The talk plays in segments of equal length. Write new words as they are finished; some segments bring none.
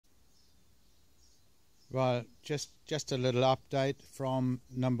Well, just a little update from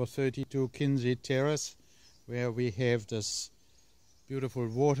number 32 Kinsey Terrace, where we have this beautiful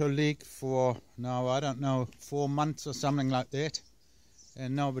water leak for now, I don't know, 4 months or something like that,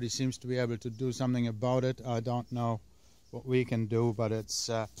 and nobody seems to be able to do something about it. I don't know what we can do, but it's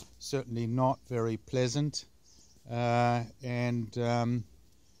certainly not very pleasant, and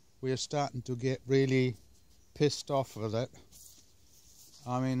we're starting to get really pissed off with it.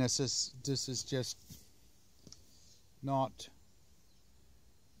 I mean, this is just not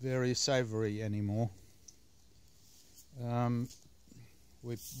very savory anymore.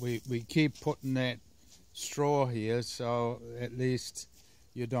 We keep putting that straw here, so at least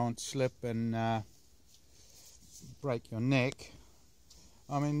you don't slip and break your neck.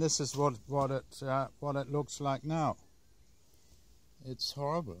 I mean, this is what it looks like now. It's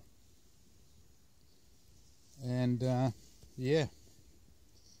horrible, and yeah.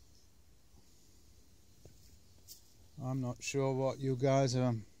 I'm not sure what you guys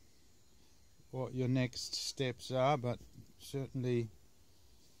what your next steps are, but certainly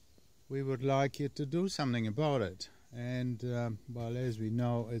we would like you to do something about it. And well, as we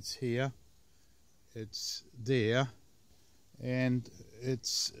know, it's here, it's there, and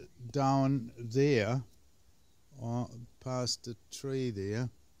it's down there, past the tree there,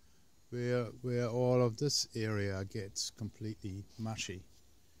 where all of this area gets completely mushy.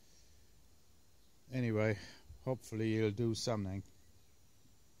 Anyway, hopefully you'll do something.